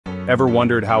Ever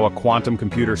wondered how a quantum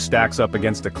computer stacks up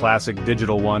against a classic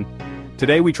digital one?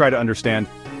 Today we try to understand.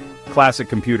 Classic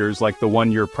computers, like the one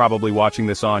you're probably watching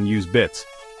this on, use bits.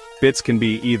 Bits can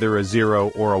be either a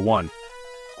 0 or a 1.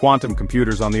 Quantum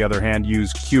computers, on the other hand,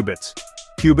 use qubits.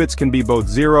 Qubits can be both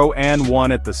 0 and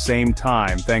 1 at the same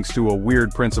time, thanks to a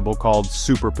weird principle called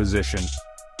superposition.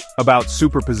 About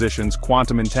superpositions,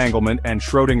 quantum entanglement, and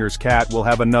Schrödinger's cat will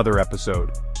have another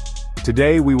episode.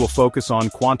 Today we will focus on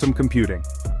quantum computing.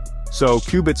 So,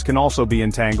 qubits can also be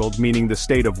entangled, meaning the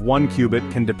state of one qubit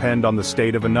can depend on the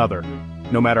state of another,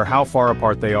 no matter how far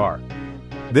apart they are.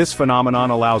 This phenomenon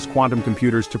allows quantum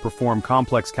computers to perform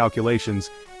complex calculations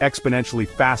exponentially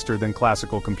faster than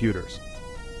classical computers.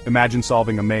 Imagine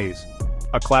solving a maze.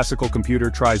 A classical computer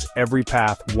tries every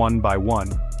path one by one.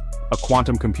 A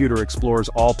quantum computer explores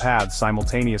all paths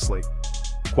simultaneously.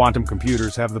 Quantum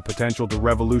computers have the potential to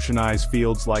revolutionize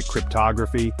fields like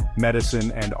cryptography,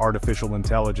 medicine, and artificial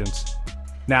intelligence.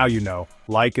 Now you know.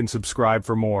 Like and subscribe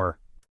for more.